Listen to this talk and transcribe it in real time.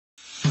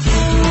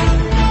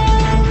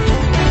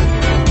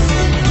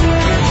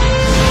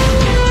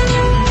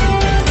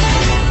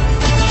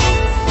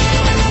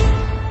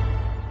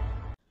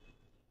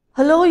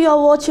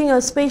are watching a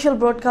special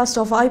broadcast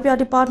of IPR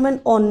department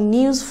on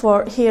news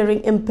for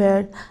hearing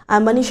impaired.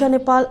 I'm Manisha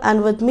Nepal,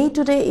 and with me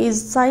today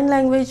is sign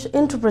language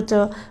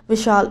interpreter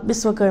Vishal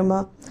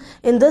Biswakarma.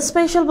 In this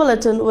special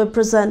bulletin, we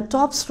present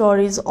top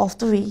stories of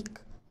the week.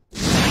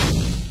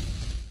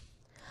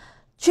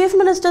 Chief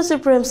Minister Sri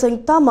Prem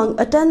Singh Tamang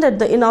attended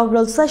the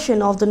inaugural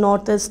session of the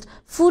Northeast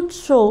Food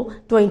Show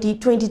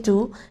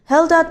 2022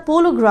 held at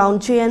Polo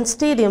Ground JN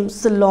Stadium,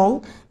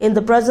 Shillong, in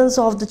the presence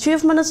of the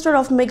Chief Minister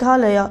of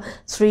Meghalaya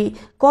Sri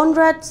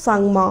Conrad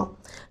Sangma,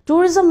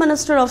 Tourism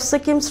Minister of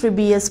Sikkim Sri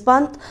B.S.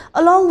 Pant,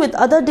 along with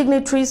other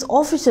dignitaries,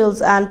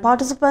 officials and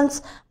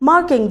participants,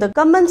 marking the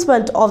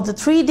commencement of the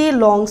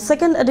 3-day-long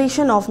second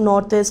edition of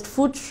Northeast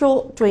Food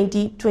Show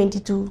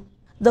 2022.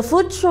 The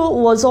food show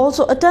was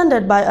also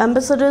attended by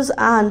ambassadors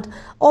and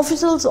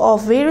officials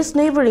of various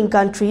neighboring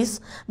countries,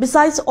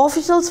 besides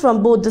officials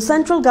from both the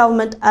central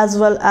government as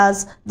well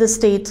as the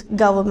state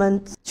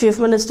government. Chief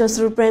Minister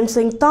Sri Prem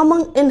Singh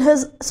Tamang, in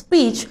his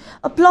speech,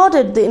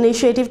 applauded the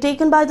initiative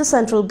taken by the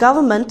central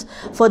government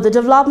for the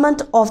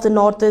development of the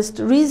Northeast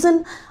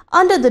region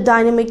under the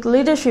dynamic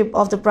leadership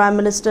of the Prime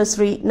Minister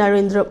Sri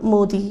Narendra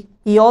Modi.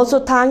 He also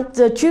thanked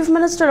the Chief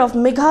Minister of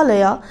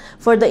Meghalaya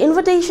for the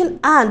invitation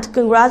and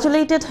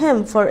congratulated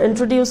him for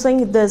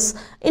introducing this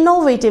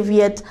innovative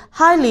yet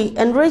highly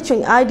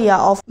enriching idea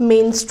of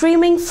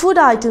mainstreaming food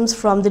items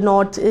from the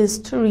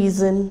Northeast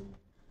region.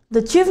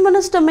 The Chief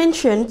Minister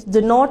mentioned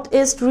the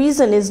Northeast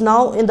region is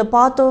now in the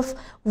path of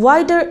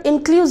wider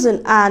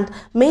inclusion and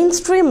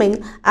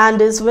mainstreaming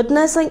and is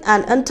witnessing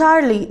an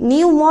entirely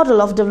new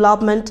model of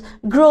development,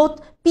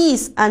 growth,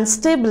 peace and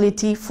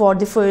stability for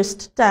the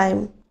first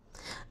time.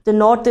 The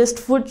Northeast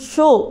Food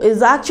Show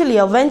is actually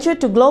a venture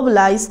to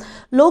globalize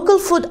local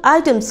food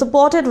items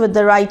supported with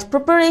the right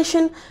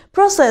preparation,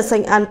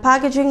 processing and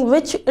packaging,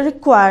 which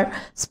require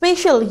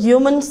special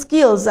human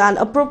skills and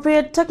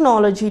appropriate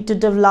technology to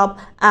develop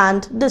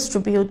and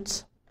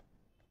distribute.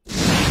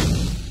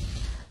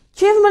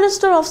 Chief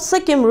Minister of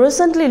Sikkim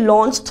recently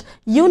launched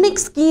unique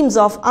schemes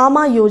of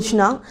Ama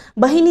Yojana,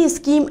 Bahini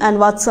scheme and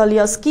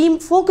Vatsalya scheme,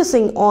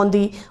 focusing on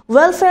the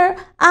welfare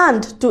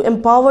and to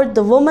empower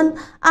the women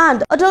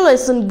and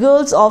adolescent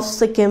girls of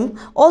Sikkim,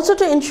 also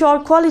to ensure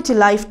quality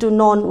life to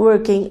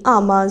non-working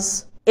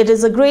Amas. It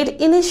is a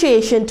great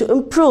initiation to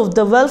improve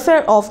the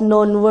welfare of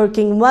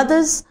non-working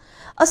mothers.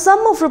 A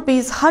sum of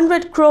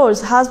 ₹100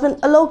 crores has been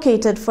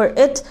allocated for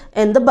it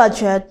in the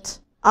budget.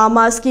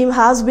 Ama scheme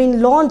has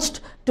been launched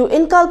to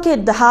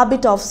inculcate the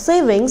habit of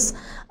savings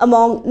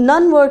among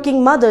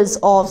non-working mothers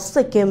of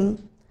Sikkim.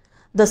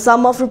 The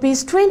sum of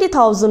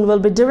 ₹20,000 will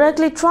be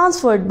directly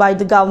transferred by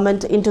the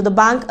government into the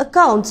bank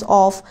accounts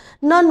of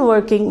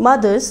non-working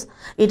mothers.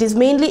 It is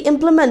mainly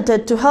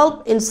implemented to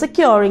help in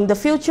securing the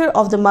future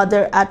of the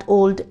mother at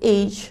old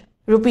age.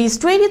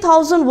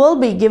 ₹20,000 will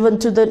be given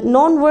to the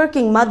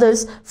non-working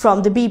mothers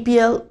from the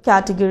BPL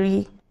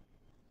category.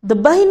 The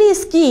Bahini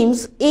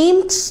schemes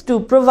aims to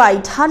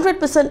provide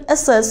 100%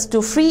 access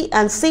to free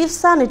and safe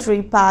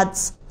sanitary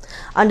pads.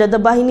 Under the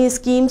Bahini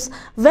schemes,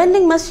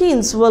 vending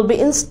machines will be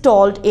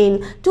installed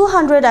in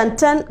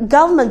 210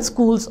 government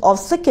schools of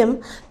Sikkim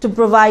to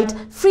provide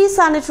free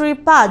sanitary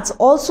pads.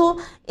 Also,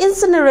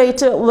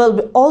 incinerator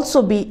will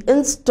also be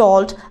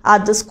installed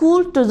at the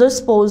school to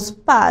dispose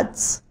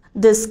pads.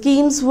 These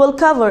schemes will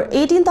cover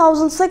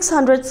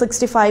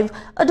 18,665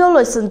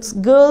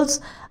 adolescent girls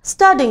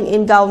studying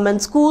in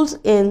government schools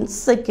in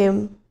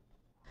Sikkim.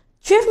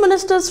 Chief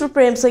Minister Sri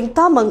Prem Singh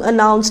Tamang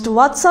announced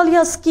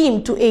Vatsalya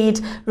scheme to aid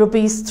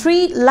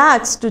 ₹3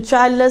 lakhs to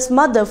childless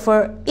mother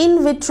for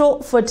in vitro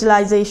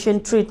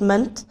fertilization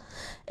treatment.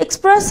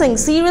 Expressing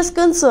serious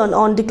concern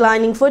on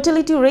declining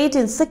fertility rate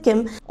in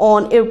Sikkim,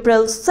 on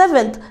April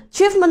 7th,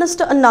 Chief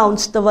Minister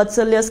announced the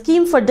Vatsalya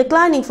scheme for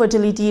declining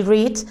fertility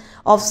rate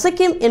of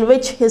Sikkim, in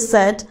which he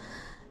said,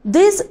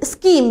 this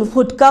scheme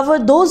would cover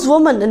those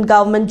women in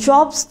government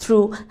jobs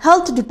through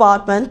Health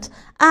Department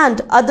and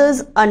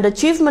others under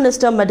Chief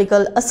Minister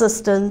Medical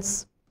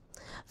Assistance.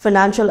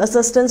 Financial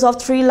assistance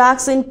of 3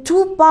 lakhs in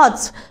two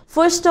parts,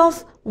 first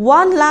of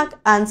 1 lakh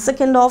and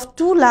second of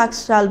 2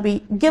 lakhs shall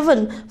be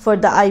given for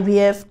the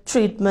IVF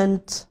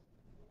treatment.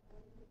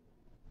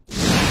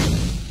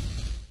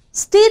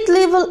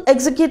 State-level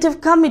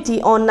Executive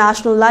Committee on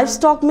National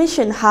Livestock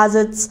Mission has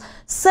its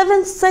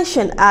 7th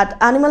session at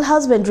Animal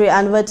Husbandry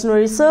and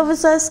Veterinary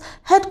Services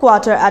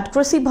Headquarters at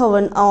Krishi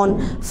Bhavan on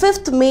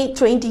 5th May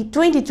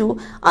 2022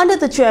 under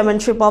the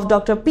chairmanship of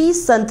Dr. P.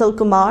 Senthil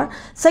Kumar,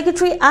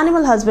 Secretary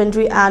Animal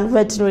Husbandry and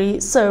Veterinary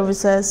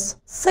Services.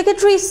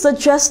 Secretary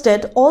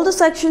suggested all the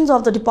sections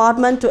of the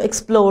department to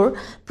explore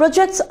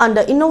projects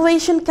under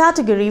innovation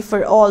category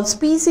for all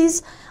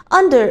species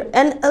under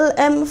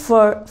NLM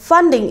for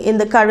funding in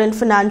the current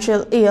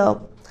financial year.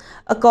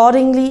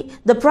 Accordingly,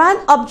 the prime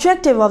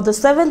objective of the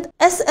 7th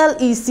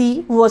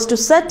SLEC was to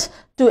set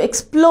to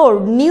explore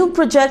new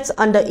projects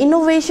under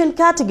innovation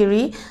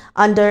category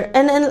under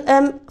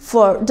NLM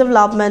for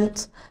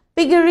development,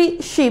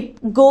 piggery, sheep,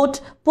 goat,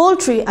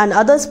 poultry and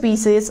other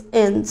species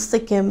in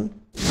Sikkim.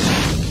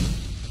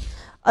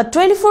 A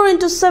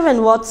 24/7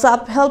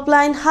 WhatsApp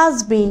helpline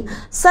has been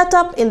set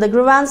up in the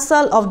grievance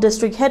cell of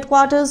district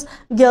headquarters,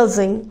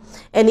 Gilsing.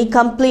 Any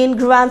complaint,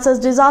 grievances,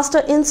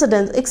 disaster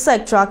incidents,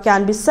 etc.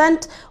 can be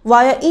sent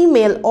via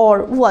email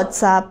or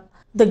WhatsApp.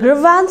 The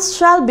grievance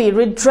shall be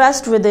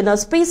redressed within a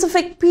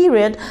specific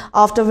period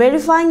after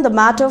verifying the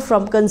matter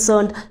from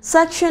concerned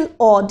section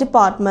or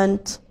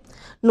department.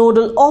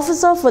 Nodal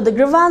officer for the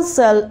grievance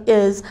cell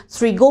is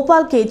Sri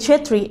Gopal K.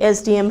 Chetri,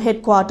 SDM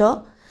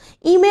Headquarter.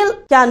 Email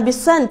can be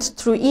sent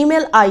through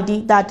email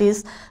ID, that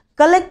is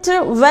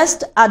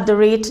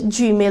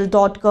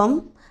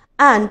collectorwest@gmail.com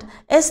and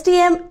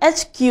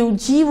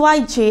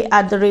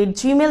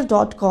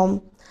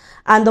stmhqgyj@gmail.com,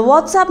 and the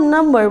WhatsApp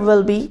number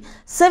will be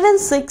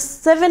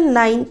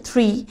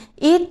 76793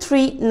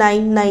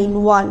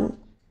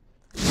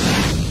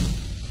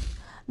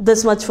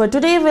 This much for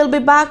today. We'll be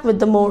back with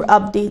the more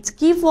updates.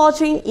 Keep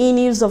watching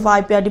E-News of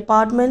IPR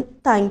Department.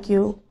 Thank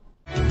you.